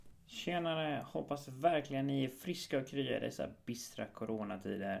Tjenare, hoppas verkligen ni är friska och krya i dessa bistra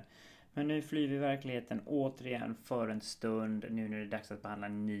coronatider. Men nu flyr vi verkligheten återigen för en stund, nu när det är dags att behandla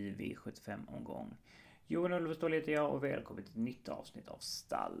en ny V75-omgång. Johan Ulvestål heter jag och välkommen till ett nytt avsnitt av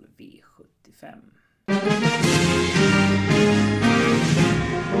Stall V75.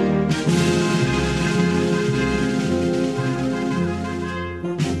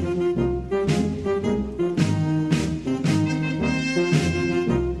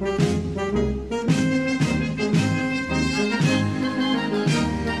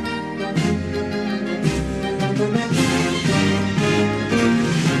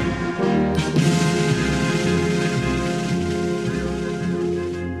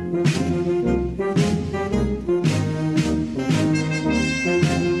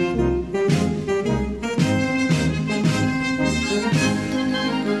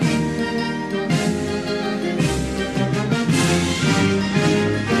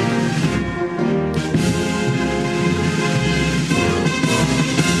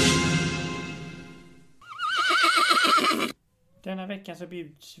 Denna veckan så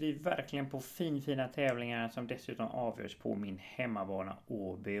bjuds vi verkligen på fina tävlingar som dessutom avgörs på min hemmabana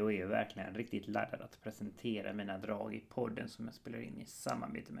Åby och är verkligen riktigt laddad att presentera mina drag i podden som jag spelar in i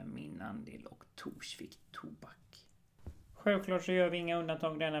samarbete med Min Andel och Torsvik Tobak. Självklart så gör vi inga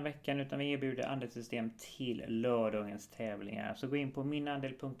undantag denna veckan utan vi erbjuder andelssystem till lördagens tävlingar. Så gå in på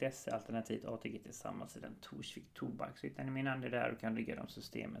minandel.se alternativt ATG tillsammans i den Torsvik Tobak så hittar ni Min Andel där och kan rygga de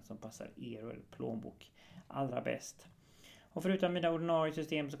systemen som passar er och er plånbok allra bäst. Och förutom mina ordinarie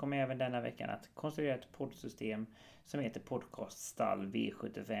system så kommer jag även denna veckan att konstruera ett poddsystem som heter Podcast Stall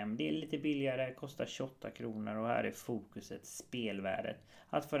V75. Det är lite billigare, kostar 28 kronor och här är fokuset spelvärdet.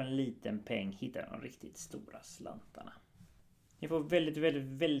 Att för en liten peng hitta de riktigt stora slantarna. Ni får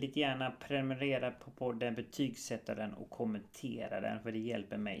väldigt gärna prenumerera på podden, betygsätta den och kommentera den för det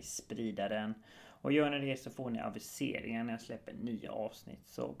hjälper mig sprida den. Och gör ni det så får ni aviseringar när jag släpper nya avsnitt.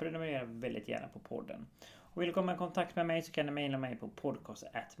 Så prenumerera väldigt gärna på podden. Och vill du komma i kontakt med mig så kan du mejla mig på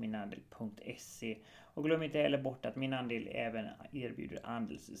podcast@minandel.se. Och glöm inte heller bort att Min Andel även erbjuder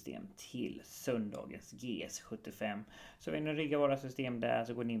andelssystem till söndagens GS75. Så vill ni rigga våra system där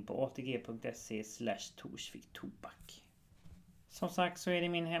så går ni in på atg.se/torsviktobak. Som sagt så är det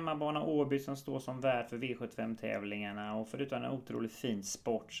min hemmabana Åby som står som värd för V75-tävlingarna och förutom en otroligt fin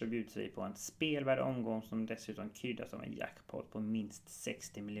sport så bjuds vi på en spelvärd omgång som dessutom kryddas av en jackpot på minst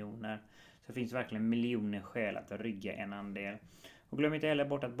 60 miljoner. Så det finns verkligen miljoner skäl att rygga en andel. Och glöm inte heller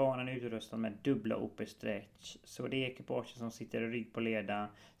bort att banan är utrustad med dubbla OP stretch. Så det är ekipaget som sitter i rygg på leda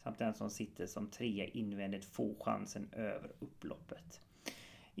samt den som sitter som trea invändigt får chansen över upploppet.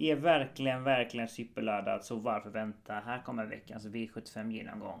 Är verkligen superladdad så varför vänta? Här kommer veckans V75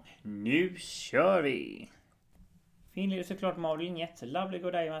 genomgång. Nu kör vi! Vi inleder såklart med avdelning 1. Lovely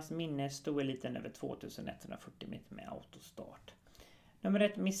Godiva's minne stod eliten över 2140 meter med autostart. Nummer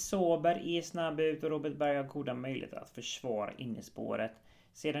 1 Miss Sober är snabb ut och Robert Berg har goda möjligheter att försvara innespåret.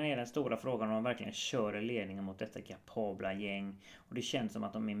 Sedan är den stora frågan om de verkligen kör ledningen mot detta kapabla gäng. Och det känns som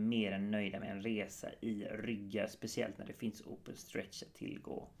att de är mer än nöjda med en resa i ryggar. Speciellt när det finns open stretch att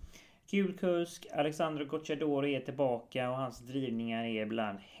tillgå. Kulkusk Alexandro Gocciadori är tillbaka och hans drivningar är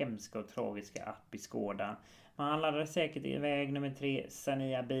ibland hemska och tragiska att beskåda. Men han laddade säkert iväg nummer 3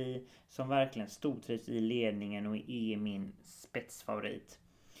 Sania Bi som verkligen stortrivs i ledningen och är min spetsfavorit.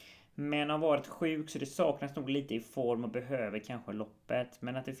 Men har varit sjuk så det saknas nog lite i form och behöver kanske loppet.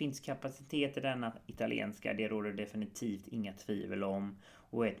 Men att det finns kapacitet i denna italienska det råder definitivt inga tvivel om.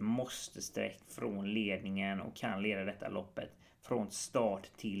 Och ett måste sträck från ledningen och kan leda detta loppet från start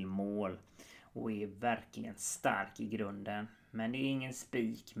till mål. Och är verkligen stark i grunden. Men det är ingen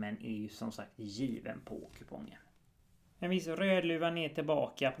spik men är ju som sagt given på kupongen. En viss Rödluvan är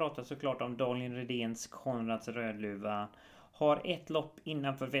tillbaka. Jag pratar såklart om Daniel Redéns Konrads Rödluva. Har ett lopp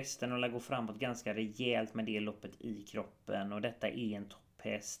innanför västen och lär gå framåt ganska rejält med det loppet i kroppen. Och detta är en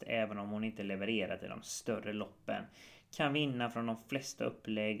topphäst även om hon inte levererat i de större loppen. Kan vinna från de flesta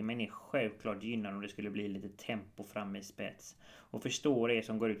upplägg men är självklart gynnad om det skulle bli lite tempo fram i spets. Och förstår er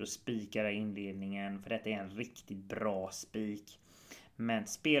som går ut och spikar i inledningen för detta är en riktigt bra spik. Men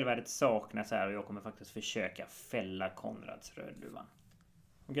spelvärdet saknas här och jag kommer faktiskt försöka fälla Konrads Rödluvan.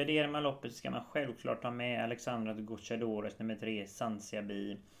 Och garderar man loppet ska man självklart ta med Alexandra Gocciadores nummer 3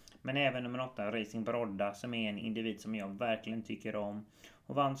 Sansiabi. Men även nummer 8 Racing Brodda som är en individ som jag verkligen tycker om.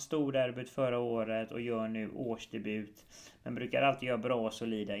 Och vann storderbyt förra året och gör nu årsdebut. Men brukar alltid göra bra och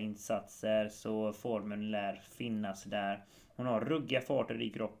solida insatser så formen lär finnas där. Hon har ruggiga farter i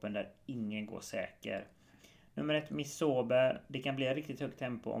kroppen där ingen går säker. Nummer 1 Miss Sober. Det kan bli ett riktigt högt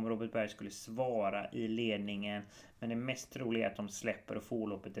tempo om Robert Berg skulle svara i ledningen. Men det mest troliga är att de släpper och får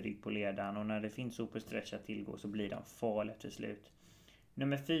loppet i rygg på ledaren. Och när det finns superstretch att tillgå så blir de farliga till slut.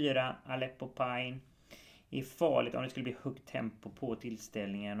 Nummer 4 Aleppo Pine. Är farligt om det skulle bli högt tempo på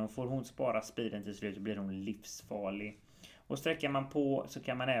tillställningen. Och får hon spara speeden till slut så blir hon livsfarlig. Och sträcker man på så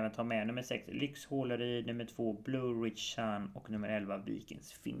kan man även ta med nummer 6 Lyxhåleri, nummer 2 Blue Ridge Sun och nummer 11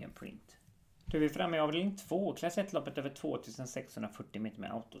 Vikings Fingerprint. Då är vi framme i avdelning 2, klass 1-loppet över 2640 meter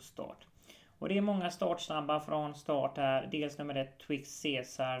med autostart. Och det är många startsnabba från start här. Dels nummer 1 Twix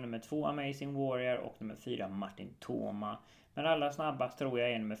Caesar, nummer 2 Amazing Warrior och nummer 4 Martin Thoma. Men allra snabbast tror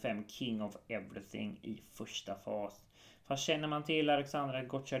jag är nummer 5 King of Everything i första fas. Fast känner man till Alexandra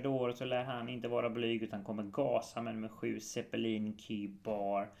Gocciador så lär han inte vara blyg utan kommer gasa med nummer 7 Zeppelin Key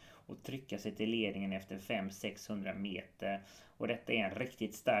Bar och trycka sig till ledningen efter 500-600 meter. Och detta är en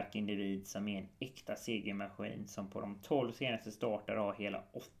riktigt stark individ som är en äkta segermaskin som på de 12 senaste starter har hela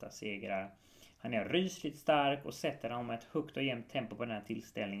 8 segrar. Han är rysligt stark och sätter han med ett högt och jämnt tempo på den här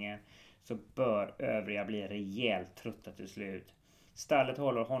tillställningen så bör övriga bli rejält trötta till slut. Stallet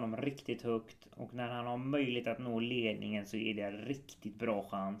håller honom riktigt högt och när han har möjlighet att nå ledningen så är det en riktigt bra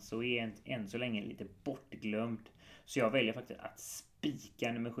chans och är än så länge lite bortglömt. Så jag väljer faktiskt att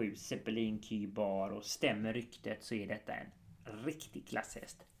spika nummer 7 Zeppelin Key Bar och stämmer ryktet så är detta en riktig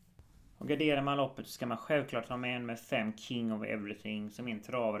klasshäst. Och garderar man loppet så ska man självklart ha med en med 5 King of Everything som är en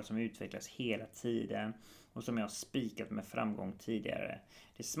travare som utvecklas hela tiden och som jag har spikat med framgång tidigare.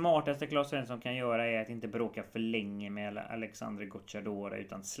 Det smartaste Claes Svensson kan göra är att inte bråka för länge med Alexandre Gocciador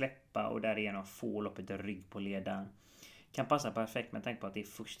utan släppa och därigenom få loppet i rygg på ledaren. Kan passa perfekt med tanke på att det är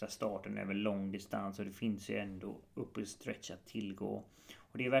första starten över lång distans och det finns ju ändå uppe stretch att tillgå.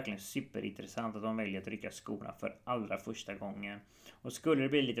 Och det är verkligen superintressant att de väljer att rycka skorna för allra första gången. Och skulle det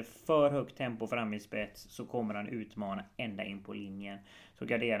bli lite för högt tempo fram i spets så kommer han utmana ända in på linjen. Så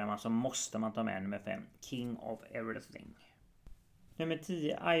garderar man så måste man ta med nummer 5 King of Everything. Nummer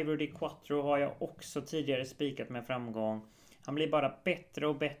 10 Ivor Di Quattro har jag också tidigare spikat med framgång. Han blir bara bättre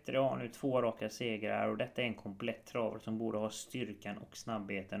och bättre och har nu 2 raka segrar och detta är en komplett trav som borde ha styrkan och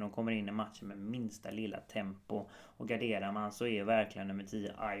snabbheten och kommer in i matchen med minsta lilla tempo. Och garderar man så är verkligen nummer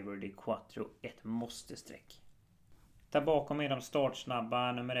 10 Ivor Di Quattro ett måste-streck. Där bakom är de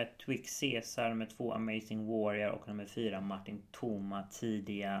startsnabba nummer 1 Twix Caesar, nummer 2 Amazing Warrior och nummer 4 Martin Thoma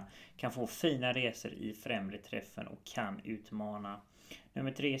tidiga. Kan få fina resor i främre träffen och kan utmana.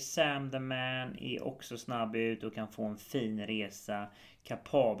 Nummer 3 Sam the Man är också snabb ut och kan få en fin resa.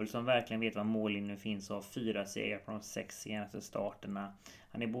 Kapabel som verkligen vet vad mållinjen finns och har 4 segrar på de 6 senaste starterna.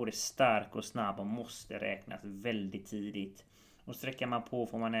 Han är både stark och snabb och måste räknas väldigt tidigt. Och sträcker man på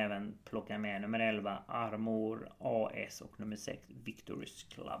får man även plocka med nummer 11 Armor AS och nummer 6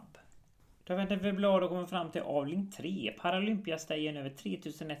 Victory's Club. Då väntar vi blad och kommer fram till avling 3. Paralympiastegen över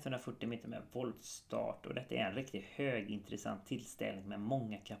 3140 meter med voltstart. Och detta är en riktigt högintressant tillställning med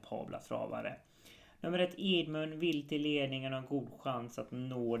många kapabla travare. Nummer 1 Edmund vill till ledningen och har en god chans att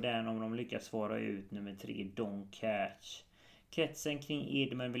nå den om de lyckas svara ut nummer 3 Don't Catch. Kretsen kring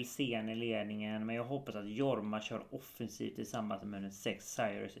Edmund vill se han i ledningen men jag hoppas att Jorma kör offensivt tillsammans med nummer 6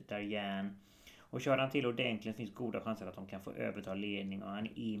 Cyrus Darjan. Och kör han till ordentligt finns goda chanser att de kan få överta ledning och han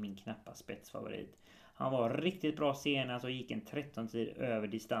är min knappa spetsfavorit. Han var riktigt bra senast och gick en 13-tid över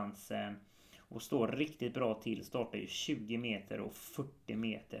distansen och står riktigt bra till. Startar ju 20 meter och 40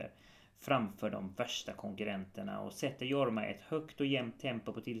 meter framför de värsta konkurrenterna och sätter Jorma ett högt och jämnt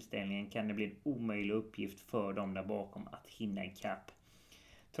tempo på tillställningen kan det bli en omöjlig uppgift för dem där bakom att hinna ikapp.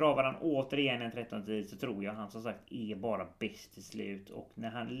 Travar han återigen en 13-tid så tror jag han som sagt är bara bäst till slut och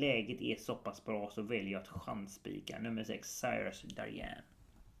när läget är så pass bra så väljer jag att chansspika nummer 6 Cyrus Darjan.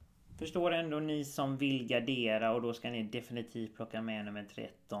 Förstår ändå ni som vill gardera och då ska ni definitivt plocka med nummer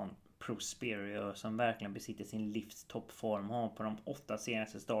 13 Prosperio som verkligen besitter sin livs toppform. Har på de 8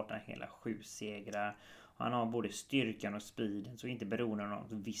 senaste starterna hela 7 segrar. Han har både styrkan och speeden så inte beroende av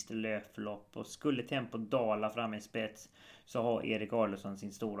något visst löpförlopp. Och skulle tempo dala fram i spets så har Erik Adelsson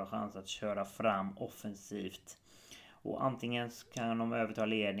sin stora chans att köra fram offensivt. Och antingen kan de överta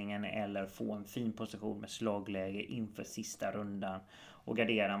ledningen eller få en fin position med slagläge inför sista rundan. Och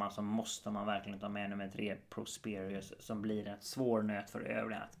garderar man så måste man verkligen ta med nummer 3 Prosperius som blir en svår nöt för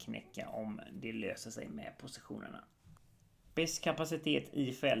övriga att knäcka om det löser sig med positionerna. Bäst kapacitet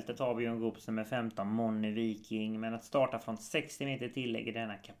i fältet har vi ju en grupp som är 15 Money Viking men att starta från 60 meter tillägger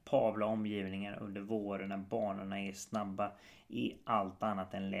denna kapabla omgivningar under våren när banorna är snabba är allt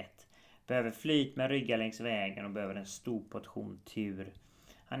annat än lätt. Behöver flyt med ryggar längs vägen och behöver en stor portion tur.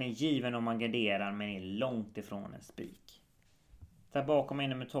 Han är given om man garderar men är långt ifrån en spik. Där bakom är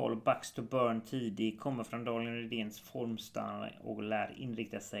nummer 12 Bucks to Burn tidig, kommer från Daniel Redéns formstam och lär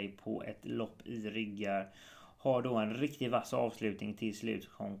inrikta sig på ett lopp i ryggar. Har då en riktigt vass avslutning till slut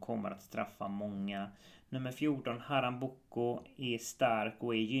som kommer att straffa många. Nummer 14 Harambuco är stark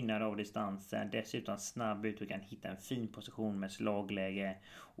och är gynnad av distansen. Dessutom snabb ut och kan hitta en fin position med slagläge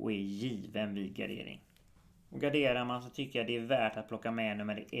och är given vid gardering. Och garderar man så tycker jag det är värt att plocka med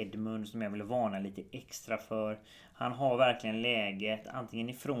nummer Edmund som jag vill varna lite extra för. Han har verkligen läget antingen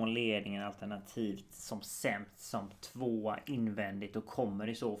ifrån ledningen alternativt som sämst som 2 invändigt och kommer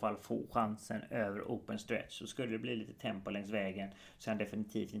i så fall få chansen över open stretch. Så skulle det bli lite tempo längs vägen så är han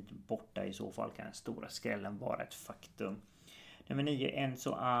definitivt inte borta, i så fall kan den stora skrällen vara ett faktum. Nummer 9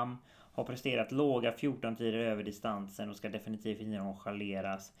 Enzo Am har presterat låga 14-tider över distansen och ska definitivt inte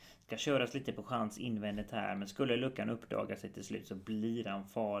nonchaleras. Ska köras lite på chans invändigt här, men skulle luckan uppdaga sig till slut så blir han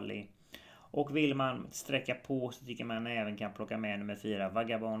farlig. Och vill man sträcka på så tycker man även kan plocka med nummer 4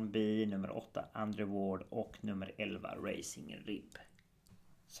 Vagabond B, nummer 8 Underward och nummer 11 Racing Rib.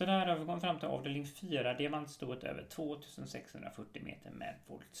 Så där har vi kommit fram till avdelning 4, diamantstået över 2640 meter med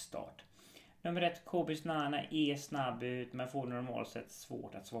voltstart. Nummer 1 Kobis Nana är snabb ut men får normalt sett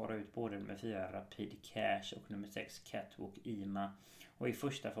svårt att svara ut både nummer 4 Rapid Cash och nummer 6 Catwalk Ima. Och i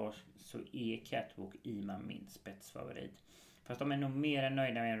första fas så är Catwalk Ima min spetsfavorit. Fast de är nog mer än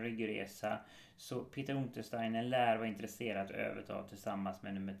nöjda med en ryggresa, så Peter Untersteiner lär vara intresserad att överta tillsammans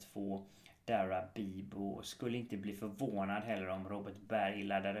med nummer 2 Dara Bibo. Skulle inte bli förvånad heller om Robert Berg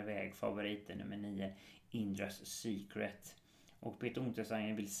laddar iväg favoriten nummer 9 Indras Secret. Och Peter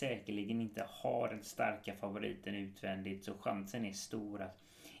Untersteiner vill säkerligen inte ha den starka favoriten utvändigt, så chansen är stor att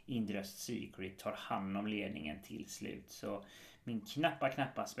Indras Secret tar hand om ledningen till slut. Så min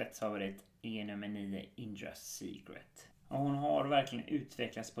knappa spetsfavorit är nummer 9 Indras Secret. Och hon har verkligen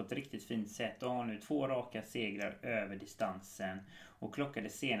utvecklats på ett riktigt fint sätt och har nu 2 raka segrar över distansen och klockade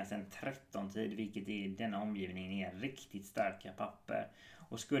senast en 13-tid, vilket i denna omgivning är riktigt starka papper.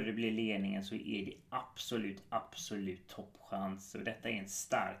 Och skulle det bli ledningen så är det absolut toppchans. Och detta är en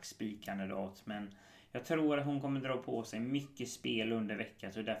stark spikkandidat, men jag tror att hon kommer dra på sig mycket spel under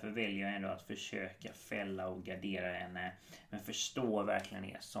veckan, så därför väljer jag ändå att försöka fälla och gardera henne. Men förstår verkligen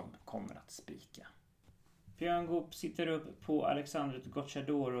er som kommer att spika. Björn Goop sitter upp på Alexandros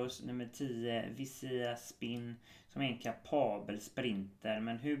Gocciadoros nummer 10 Visia Spin som är en kapabel sprinter,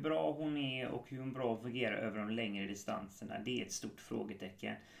 men hur bra hon är och hur hon bra fungerar över de längre distanserna, det är ett stort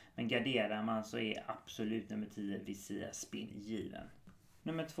frågetecken. Men garderar man så är absolut nummer 10 Visia Spin given.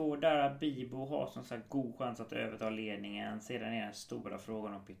 Nummer 2 Dara Bibo har som sagt god chans att överta ledningen. Sedan är den stora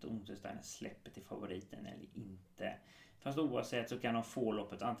frågan om Peter Untersteiner släpper till favoriten eller inte. Fast oavsett så kan de få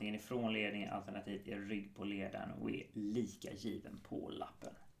loppet antingen ifrån ledningen alternativt i rygg på ledaren och är lika given på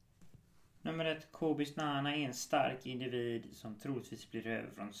lappen. Nummer 1 Kobis Nana är en stark individ som troligtvis blir över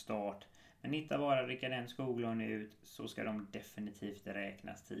från start. Men hittar bara Rickard Skoglund ut så ska de definitivt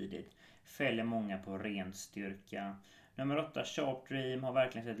räknas tidigt. Fäller många på ren styrka. Nummer 8 Sharp Dream har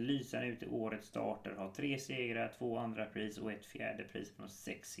verkligen sett lysande ut i årets starter. Har 3 segrar, 2 andra pris och 1 fjärde pris på de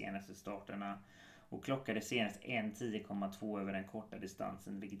 6 senaste starterna. Och klockade senast 1.10,2 över den korta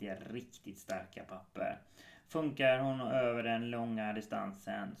distansen, vilket är riktigt starka papper. Funkar hon över den långa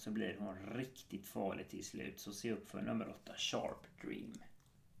distansen så blir hon riktigt farlig till slut. Så se upp för nummer 8 Sharp Dream.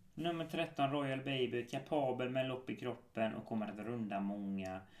 Nummer 13 Royal Baby, kapabel med lopp i kroppen och kommer att runda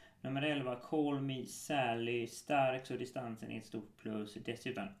många. Nummer 11 Call Me Sally, stark så distansen är ett stort plus.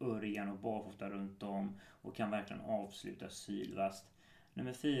 Dessutom Örjan och barfota runt om och kan verkligen avsluta sylvast.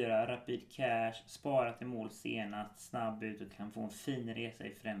 Nummer 4 Rapid Cash, sparat i mål senast, snabb ut och kan få en fin resa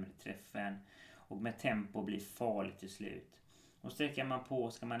i främre träffen och med tempo blir farligt till slut. Och sträcker man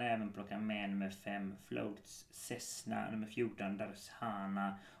på ska man även plocka med nummer 5 Floats Cessna, nummer 14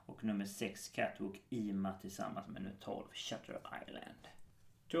 Darshana och nummer 6 Catwalk Ima tillsammans med nummer 12 Shutter Island.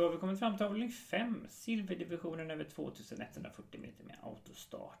 Då har vi kommit fram till avdelning 5, silverdivisionen över 2140 meter med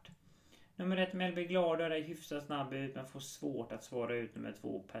autostart. Nummer 1 Melby Glader är hyfsat snabb ut men får svårt att svara ut nummer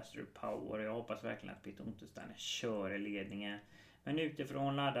 2 Pastor Power. Jag hoppas verkligen att Peter Untersteiner kör i ledningen. Men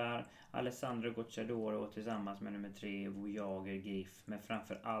utifrån laddar Alessandro Gocciadoro tillsammans med nummer 3 Voyager Giff, men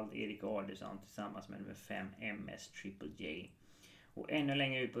framförallt Erik Adelsson tillsammans med nummer 5 MS Triple J. Och ännu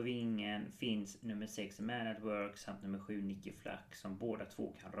längre ut på vingen finns nummer 6 Man at Work samt nummer 7 Nicky Flack som båda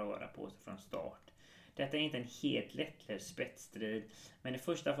två kan röra på sig från start. Detta är inte en helt lättlös spetsstrid, men i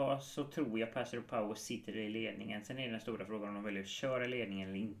första fas så tror jag Pastor Power sitter i ledningen. Sen är den stora frågan om de väljer att köra ledningen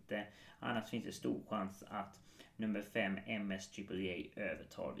eller inte. Annars finns det stor chans att nummer 5 MS Triple J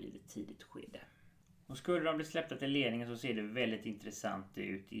övertar vid ett tidigt skede. Och skulle de bli släppta till ledningen så ser det väldigt intressant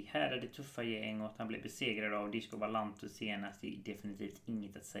ut. Här är det tuffa gäng och att han blev besegrad av Disco Vallanto senast är definitivt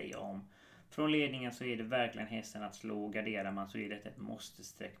inget att säga om. Från ledningen så är det verkligen hästen att slå. Garderar man så är det ett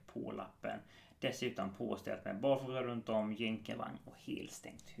måste-streck på lappen. Dessutom påställt med barfota runt om, jänkarvagn och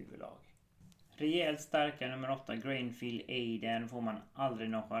helstängt huvudlag. Rejält starka nummer 8 Grainfield Aiden får man aldrig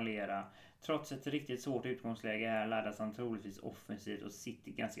nonchalera. Trots ett riktigt svårt utgångsläge här laddas han troligtvis offensivt och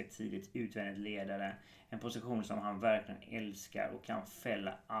sitter ganska tidigt utvändigt ledare. En position som han verkligen älskar och kan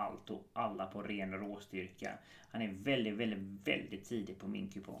fälla allt och alla på ren råstyrka. Han är väldigt tidig på min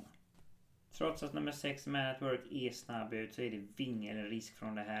kupong. Trots att nummer 6 Man at Work är snabb ut så är det vingel risk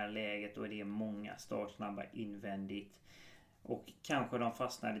från det här läget och det är många startsnabba invändigt. Och kanske de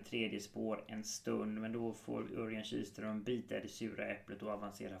fastnar i tredje spår en stund, men då får Örjan Kihlström bita det sura äpplet och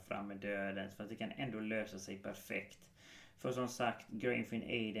avancera fram med döden. För att det kan ändå lösa sig perfekt. För som sagt, Grainfield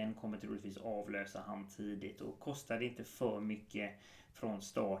Aiden kommer troligtvis avlösa han tidigt. Och kostar det inte för mycket från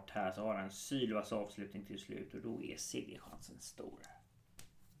start här så har han en sylvass avslutning till slut. Och då är segerchansen stor.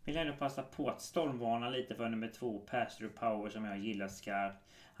 Vill ändå passa på att stormvarna lite för nummer 2 Pastor Power som jag gillar skarpt.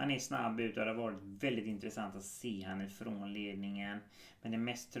 Han är snabb ut och det har varit väldigt intressant att se han ifrån ledningen. Men det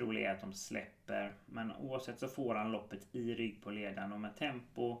mest troliga är att de släpper. Men oavsett så får han loppet i rygg på ledaren och med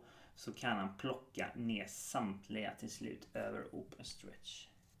tempo så kan han plocka ner samtliga till slut över open stretch.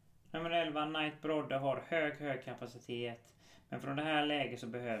 Nummer 11 Night Brodde har hög kapacitet. Men från det här läget så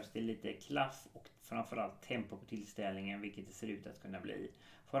behövs det lite klaff och framförallt tempo på tillställningen, vilket det ser ut att kunna bli.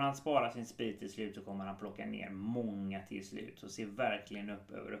 Får han spara sin speed till slut så kommer han plocka ner många till slut. Så ser verkligen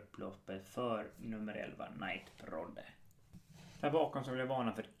upp över upploppet för nummer 11 Night Brodde. Där bakom så blir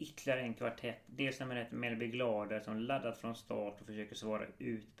vana för ytterligare en kvartett. Dels nummer 1 Melby Glader som laddat från start och försöker svara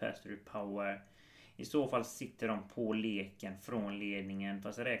ut Pastor Power. I så fall sitter de på leken från ledningen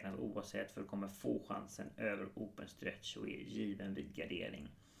fast det räknas oavsett för att kommer få chansen över open stretch och är given vid gardering.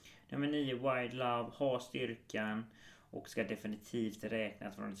 Nummer 9 Wide Love har styrkan och ska definitivt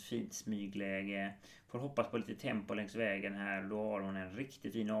räknas från ett fint smygläge. Får hoppas på lite tempo längs vägen här. Då har hon en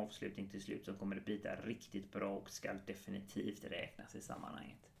riktigt fin avslutning till slut som kommer att bita riktigt bra och ska definitivt räknas i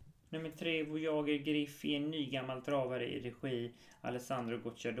sammanhanget. Nummer 3 Voyager Griff är en ny gammal travare i regi. Alessandro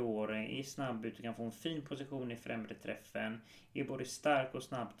Gocciadore är snabb ut och kan få en fin position i främre träffen. Är både stark och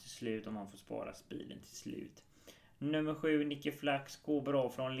snabb till slut om man får spara bilen till slut. Nummer 7 Nicky Flax går bra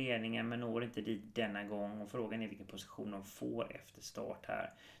från ledningen men når inte dit denna gång. Och frågan är vilken position de får efter start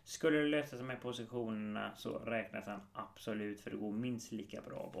här. Skulle det lösa sig med positionerna så räknas han absolut för det går minst lika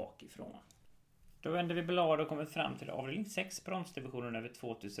bra bakifrån. Då vänder vi blad och kommer fram till avdelning 6 bronsdivisionen över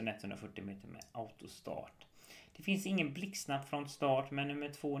 2140 meter med autostart. Det finns ingen blixtsnabb från start men nummer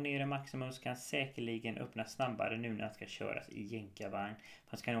 2 Nere Maximus kan säkerligen öppna snabbare nu när han ska köras i jänkarvagn.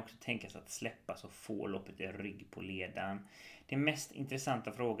 Fast kan också tänkas att släppas och få loppet i rygg på ledan. Den mest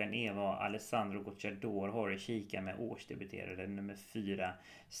intressanta frågan är vad Alessandro Gocciador har i kika med årsdebuterade nummer 4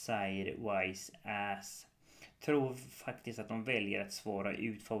 Sidewise Ass. Tror faktiskt att de väljer att svara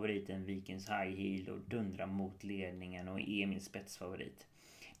ut favoriten Vikings High Heel och dundra mot ledningen och är min spetsfavorit.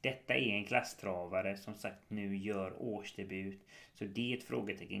 Detta är en klasstravare som sagt nu gör årsdebut så det är ett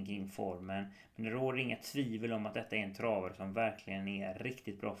frågetecken kring formen. Men det råder inga tvivel om att detta är en travare som verkligen är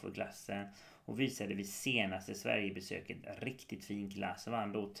riktigt bra för klassen och visade vid senaste Sverigebesöket riktigt fin klass,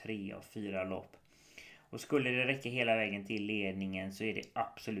 vann då 3 av 4 lopp. Och skulle det räcka hela vägen till ledningen så är det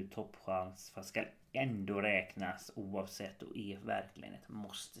absolut toppchans fast ska ändå räknas oavsett och är verkligen ett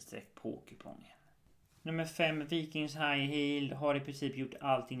måste-streck på kupongen. Nummer 5 Vikings High Heel har i princip gjort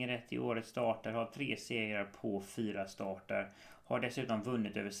allting rätt i årets starter, har 3 segrar på 4 starter. Har dessutom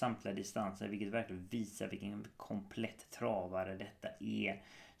vunnit över samtliga distanser vilket verkligen visar vilken komplett travare detta är.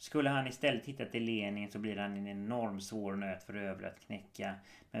 Skulle han istället hitta till ledningen så blir han en enorm svår nöt för övriga att knäcka.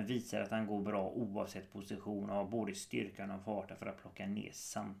 Men visar att han går bra oavsett position och har både styrkan och farten för att plocka ner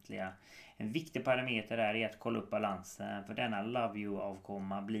samtliga. En viktig parameter är att kolla upp balansen för denna Love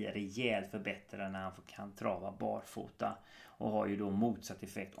You-avkomma blir rejält förbättrad när han kan trava barfota. Och har ju då motsatt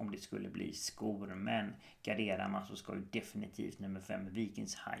effekt om det skulle bli skor. Men garderar man så ska ju definitivt nummer 5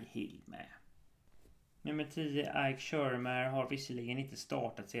 Vikings High Heel med. Nummer 10 Ike Shermer har visserligen inte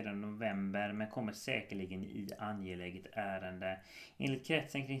startat sedan november men kommer säkerligen i angeläget ärende. Enligt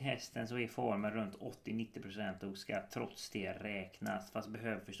kretsen kring hästen så är formen runt 80-90% och ska trots det räknas fast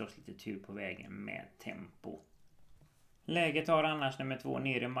behöver förstås lite tur på vägen med tempo. Läget har annars nummer 2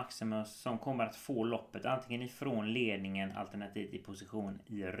 Nere Maximus som kommer att få loppet antingen ifrån ledningen alternativt i position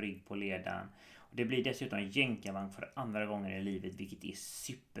i rygg på ledaren. Och det blir dessutom jänkarvagn för andra gången i livet vilket är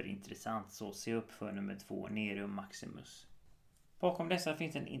superintressant så se upp för nummer 2 Nere Maximus. Bakom dessa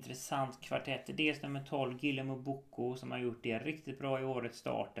finns en intressant kvartett. Dels nummer 12 Guillermo Bocco som har gjort det riktigt bra i årets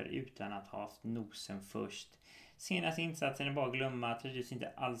starter utan att ha haft nosen först. Senaste insatsen är bara att glömma, trivs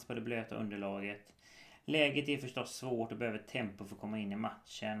inte alls på det blöta underlaget. Läget är förstås svårt och behöver tempo för att komma in i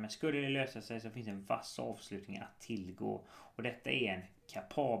matchen, men skulle det lösa sig så finns en vass avslutning att tillgå och detta är en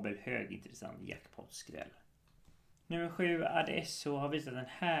kapabel högintressant jackpot-skräll. Nummer 7 Adesso har visat en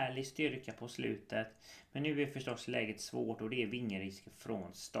härlig styrka på slutet, men nu är förstås läget svårt och det är vingerisker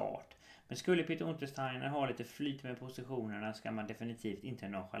från start. Men skulle Peter Untersteiner ha lite flyt med positionerna ska man definitivt inte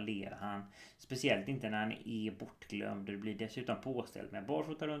nonchalera han. Speciellt inte när han är bortglömd. Det blir dessutom påställt med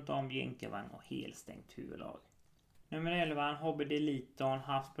barfota runt om, jänkarvagn och helstängt huvudlag. Nummer 11 Hobby Deliton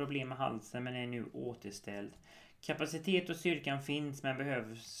haft problem med halsen men är nu återställd. Kapacitet och styrkan finns men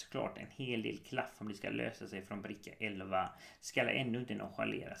behöver såklart en hel del klaff om det ska lösa sig från bricka 11. Ska ändå inte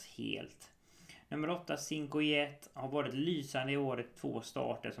nonchaleras helt. Nummer 8 Cinco Jet har varit lysande i året 2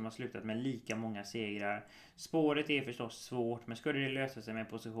 starter som har slutat med lika många segrar. Spåret är förstås svårt men skulle det lösa sig med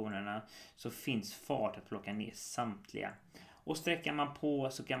positionerna så finns fart att plocka ner samtliga. Och sträcker man på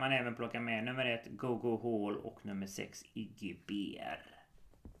så kan man även plocka med nummer 1 Go Hall och nummer 6 Iggy BR.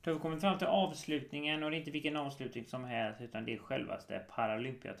 Då har vi kommit fram till avslutningen och det är inte vilken avslutning som helst utan det är självaste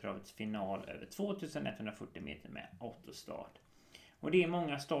Paralympiatravets final över 2140 meter med autostart. Och det är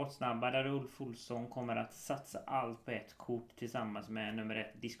många startsnabba där Ulf Olsson kommer att satsa allt på ett kort tillsammans med nummer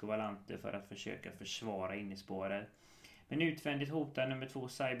 1 Disco Valante för att försöka försvara innerspåret. Men utvändigt hotar nummer 2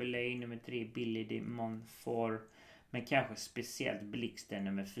 Cyberlane, nummer 3 Billy de Montfort, men kanske speciellt blixten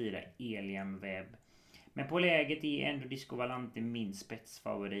nummer 4 Elian Webb. Men på läget är ändå Disco Valante min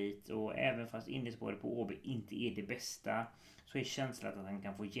spetsfavorit och även fast innerspåret på Åby inte är det bästa så är känslan att han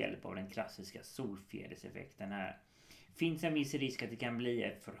kan få hjälp av den klassiska solfjäderseffekten här. Finns en viss risk att det kan bli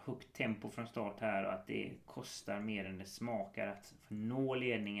ett för högt tempo från start här och att det kostar mer än det smakar att nå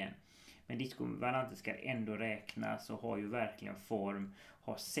ledningen. Men Disco Valante ska ändå räknas och har ju verkligen form.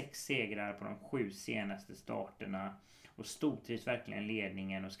 Har 6 segrar på de 7 senaste starterna och stortrivs verkligen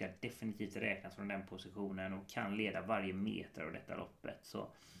ledningen och ska definitivt räknas från den positionen och kan leda varje meter av detta loppet. Så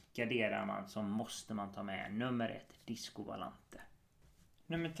garderar man så måste man ta med nummer 1 Disco Valante.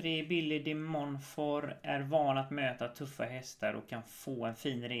 Nummer 3 Billy de Montfort är van att möta tuffa hästar och kan få en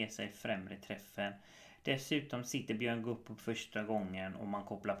fin resa i främre träffen. Dessutom sitter Björn Goop på första gången och man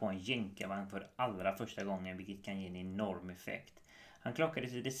kopplar på en jänkarvagn för allra första gången vilket kan ge en enorm effekt. Han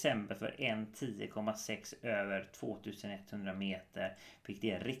klockades i december för 1:10,6 över 2100 meter, vilket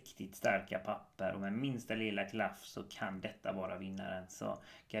är riktigt starka papper och med minsta lilla klaff så kan detta vara vinnaren. Så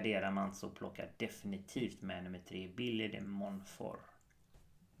garderar man så plockar definitivt med nummer 3 Billy de Montfort.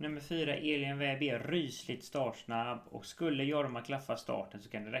 Nummer 4 Elian Webb är rysligt startsnabb och skulle Jorma klaffa starten så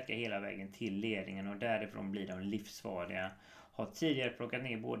kan det räcka hela vägen till ledningen och därifrån blir de livsfarliga. Har tidigare plockat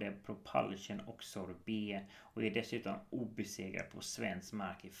ner både Propulsion och Sorbet och är dessutom obesegrad på svensk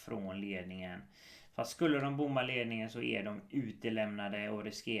mark ifrån ledningen. Fast skulle de bomma ledningen så är de utelämnade och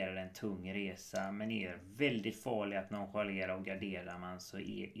riskerar en tung resa men är väldigt farliga att nonchalera och garderar man så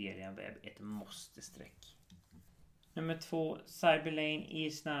är Elian Webb ett måste-streck. Nummer 2 Cyberlane är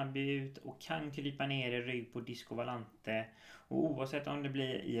snabb ut och kan krypa ner i rygg på Disco Valante. Och oavsett om det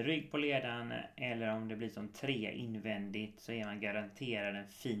blir i rygg på ledaren eller om det blir som 3 invändigt så är man garanterad en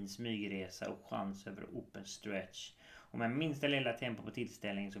fin smygresa och chans över open stretch. Och med minsta lilla tempo på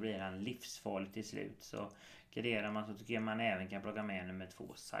tillställningen så blir han livsfarlig till slut. Så garderar man så tycker jag man även kan plocka med nummer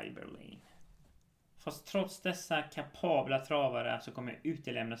 2 Cyberlane. Fast trots dessa kapabla travare så kommer jag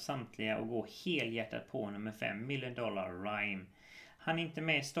utelämna samtliga och gå helhjärtat på nummer 5 $1 Million Rhyme. Han är inte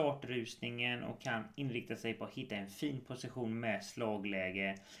med i startrusningen och kan inrikta sig på att hitta en fin position med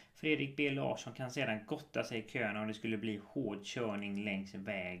slagläge. Fredrik B. Larsson kan sedan gotta sig i kön om det skulle bli hård körning längs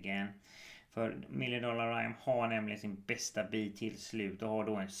vägen. För $1 Million Rhyme har nämligen sin bästa bit till slut och har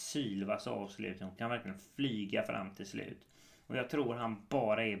då en sylvass avslutning och kan verkligen flyga fram till slut. Och jag tror han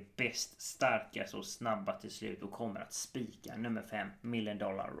bara är bäst, starkast och snabba till slut och kommer att spika nummer 5 $1 Million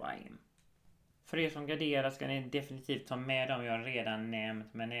Rhyme. För er som garderar ska ni definitivt ta med dem jag redan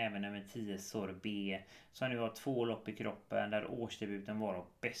nämnt men även nummer 10 Sorbet som nu har 2 lopp i kroppen där årsdebuten var av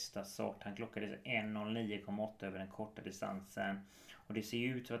bästa sort. Han klockades 1:09,8 över den korta distansen och det ser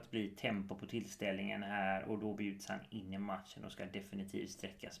ut som att det blir tempo på tillställningen här och då bjuds han in i matchen och ska definitivt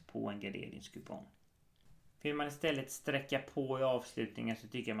sträckas på en garderingskupong. Vill man istället sträcka på i avslutningen så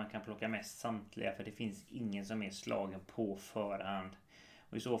tycker jag man kan plocka med samtliga för det finns ingen som är slagen på förhand.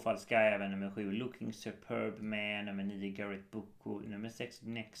 Och i så fall ska även nummer 7 Looking Superb med, nummer 9 Garrett Bocco, nummer 6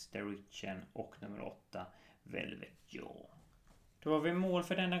 Next Direction och nummer 8 Velvet Jaw. Då var vi mål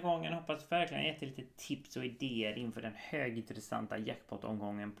för denna gången. Hoppas verkligen gett lite tips och idéer inför den högintressanta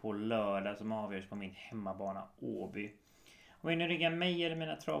jackpot-omgången på lördag som avgörs på min hemmabana Åby. Om vill ni ringa mig eller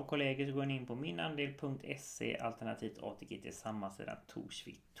mina travkollegor så går ni in på minandel.se alternativt ATG till samma sida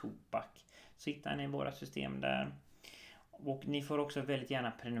Torsvik Tobak. Så hittar ni våra system där. Och ni får också väldigt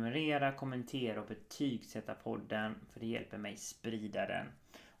gärna prenumerera, kommentera och betygsätta podden för det hjälper mig sprida den.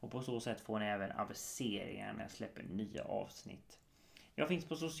 Och på så sätt får ni även aviseringar när jag släpper nya avsnitt. Jag finns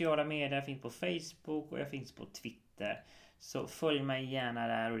på sociala medier, jag finns på Facebook och jag finns på Twitter. Så följ mig gärna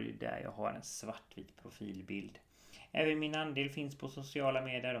där och det är där jag har en svartvit profilbild. Även Min Andel finns på sociala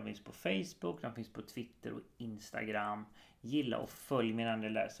medier, de finns på Facebook, de finns på Twitter och Instagram. Gilla och följ Min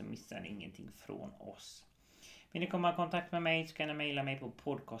Andel där så missar ni ingenting från oss. Vill ni komma i kontakt med mig så kan ni mejla mig på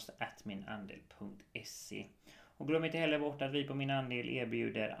podcast@minandel.se. Och glöm inte heller bort att vi på Min Andel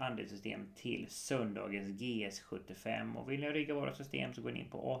erbjuder andelssystem till söndagens GS75. Och vill ni rigga våra system så går ni in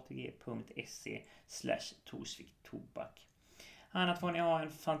på atg.se/Torsvik Tobak. Annat får ni ha en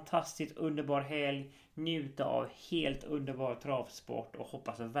fantastiskt underbar helg. Njuta av helt underbar travsport och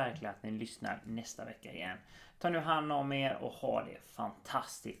hoppas verkligen att ni lyssnar nästa vecka igen. Ta nu hand om er och ha det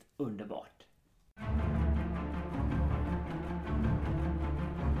fantastiskt underbart.